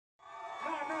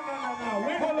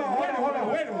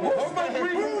Hold my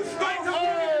green.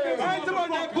 I ain't talking about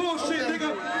that bullshit,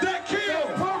 nigga. That kill.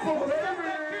 Purple, baby.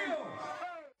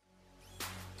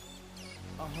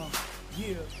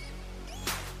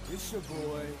 Yeah. It's your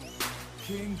boy,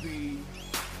 King B,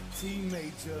 T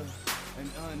Major, and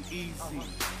Uneasy.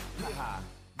 Haha.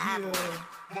 Yeah.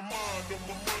 My mind on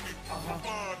my money, my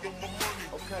mind on my money,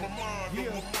 Okay. my mind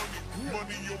Yeah. on my money,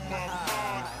 money on my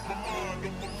mind, my mind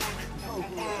on my money, my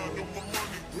mind on my money,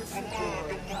 my mind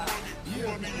on my money,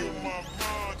 money on my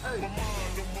mind, my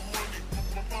mind on my money,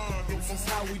 my mind on This is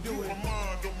how we do it. my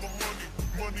mind on my money,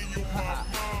 money on my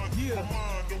mind, Yeah. my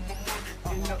mind on my money,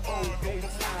 In the old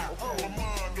days time. my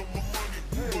mind on my money,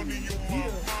 money on my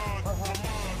mind, my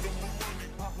mind on my money,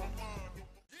 my mind.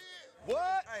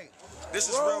 What? Hey, this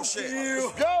is real shit.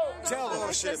 Let's go. Tell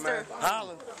them shit, man.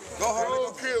 Holla. Go hard.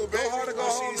 Roll kill, baby. Go hard to go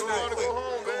home. Go hard to go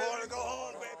home, Go baby. hard to go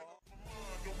home, baby.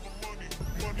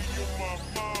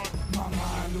 My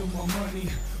mind on my money,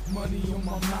 money on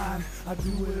my mind. I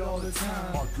do it all the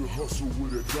time. I could hustle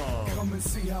with a dime. Come and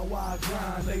see how I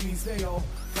grind. Ladies, they all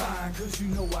fine, cause you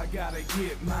know I gotta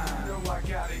get mine. You know I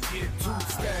gotta get 2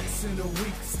 stacks in a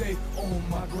week, stay on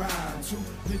my grind. 2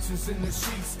 bitches in the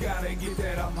sheets, gotta get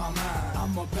that out my mind.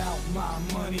 I'm about my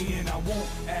money and I won't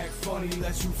act funny.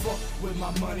 Let you fuck with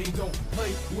my money, don't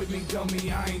play with me,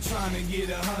 dummy. I ain't trying to get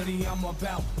a honey, I'm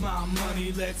about my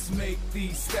money. Let's make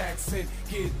these stacks and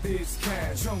get this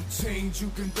cash. Don't change,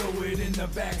 you can throw it in the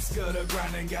back. Scudder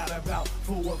grinding, got about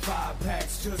 4 or 5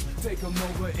 packs. Just take them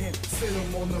over and sit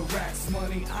them on the racks.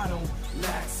 Money I don't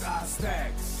lax, I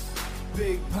stacks.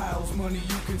 Big piles, money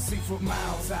you can see for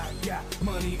miles. I got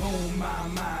money on my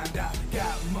mind. I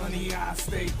got money, I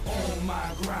stay on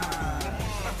my grind.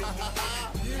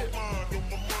 Yeah.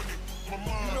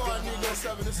 You know I need that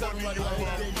 7 to 7 right here,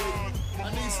 baby.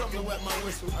 I need something to wet my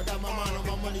whistle. I got my mind on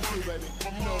my money too, baby.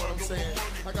 You know what I'm saying?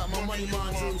 I got my money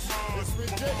mind juice. It's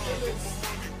ridiculous.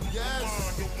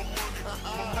 Yes.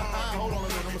 Hold on a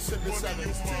minute, I'm gonna sip this 7.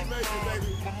 It's T Major,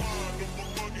 baby.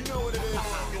 You know what it is.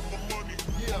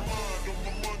 Yeah.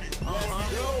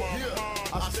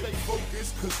 Yeah. I stay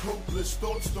focused, cause hopeless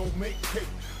thoughts don't make cake.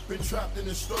 Been trapped in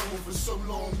the struggle for so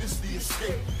long, this the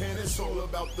escape. And it's all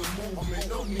about the movement,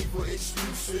 no need for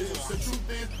excuses. The truth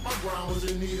is, my grind was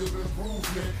in need of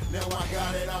improvement. Now I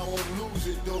got it, I won't lose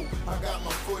it though. I got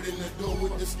my foot in the door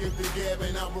with the skip the gab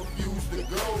and I refuse to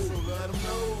go. So let them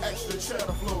know, extra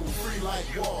cheddar flow, free like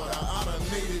water. I done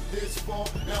made it this far,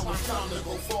 now it's time to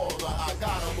go farther. I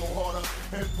gotta go harder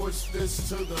and push this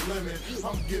to the limit.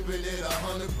 I'm giving it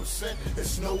 100%,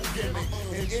 it's no gimmick.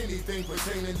 And anything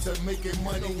pertaining to making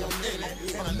money, I'm in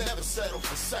it. And I never settle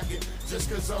for second,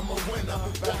 just cause I'm a winner.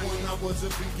 Back when I was a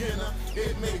beginner,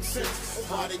 it makes sense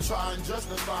why they try and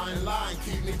justify and lie and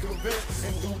keep me convinced.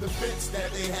 And through the fence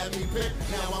that they had me bent,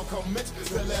 now I'm convinced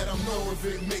to let them know if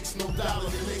it makes no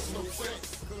dollars, it makes no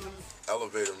sense.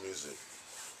 Elevator music.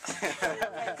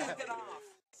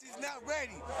 He's not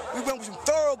ready. We went with some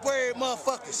thoroughbred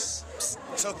motherfuckers.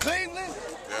 So Cleveland,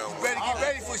 you better get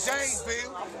ready for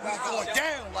Zanesville. We going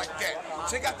down like that.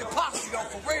 Check out the posse though,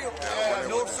 for real.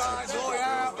 Northside,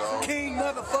 Loyal, King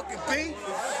motherfucking B.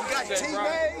 We got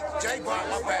T-May, Jay Bryant,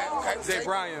 my bad. Okay. Jay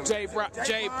Bryant. Jay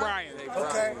Bryant.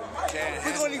 Okay.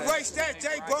 We're gonna erase that,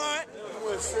 Jay Bryant.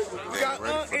 We got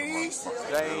Unease.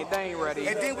 They ain't ready.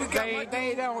 And then we got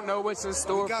they don't know what's in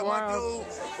store we got for my them. dude,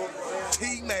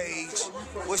 T-Mage.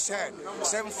 What's happening?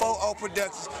 740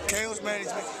 Productions, Chaos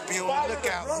Management. Be on the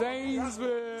lookout.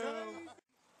 Zanesville.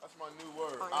 That's my new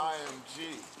word,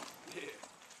 IMG.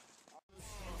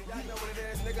 Y'all know what it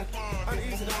is, nigga.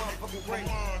 Uneasy the motherfucking great.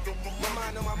 My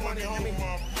mind on my money, homie.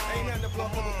 Ain't nothing to blow a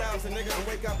couple thousand, nigga, and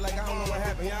wake up like I don't know what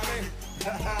happened, you know what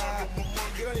I mean?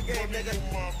 Get on your game, nigga.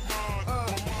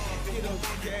 Get on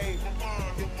your game.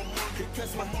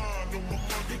 Because my mind,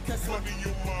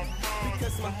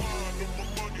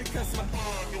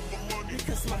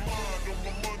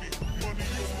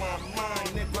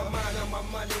 nigga, my mind on my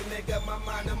money, nigga, my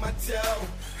mind on my dough.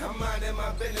 I'm minding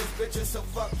my business, bitches, so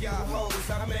fuck y'all hoes.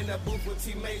 I'm in the booth with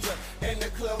T Major, in the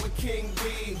club with King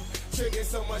B. Tricking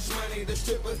so much money, the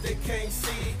strippers they can't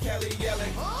see. Kelly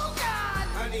yelling, oh God!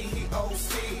 Honey, he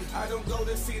OC. I don't go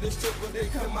to see the strippers, they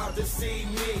come out to see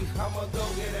me. I'ma go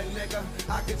get a nigga,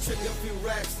 I can trick a few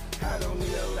racks. I don't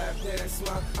need a lap dance,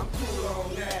 man, I'm cool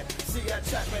on that. See, I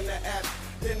trap in the app.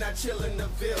 Then I chill in the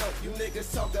Ville. You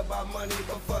niggas talk about money,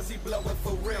 but fuzzy blow it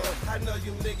for real. I know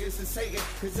you niggas is hating,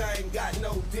 cause I ain't got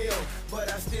no deal.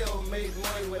 But I still made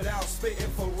money without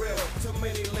spitting for real. Too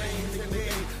many lanes in the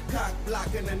game, cock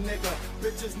blocking a nigga.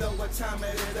 Bitches know what time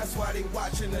it is, that's why they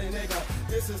watching a nigga.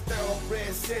 This is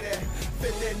Thoroughbred City,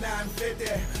 5950.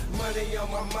 Money on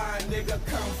my mind, nigga,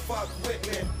 come fuck with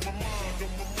me.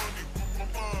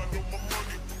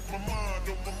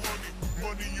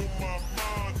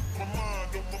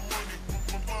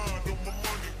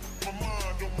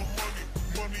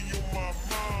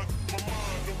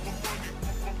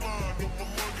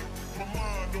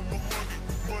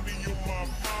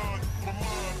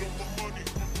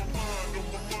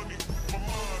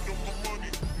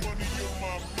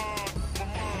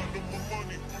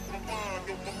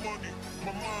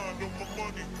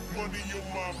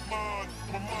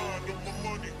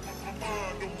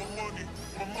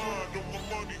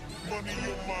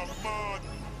 money on my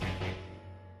mind.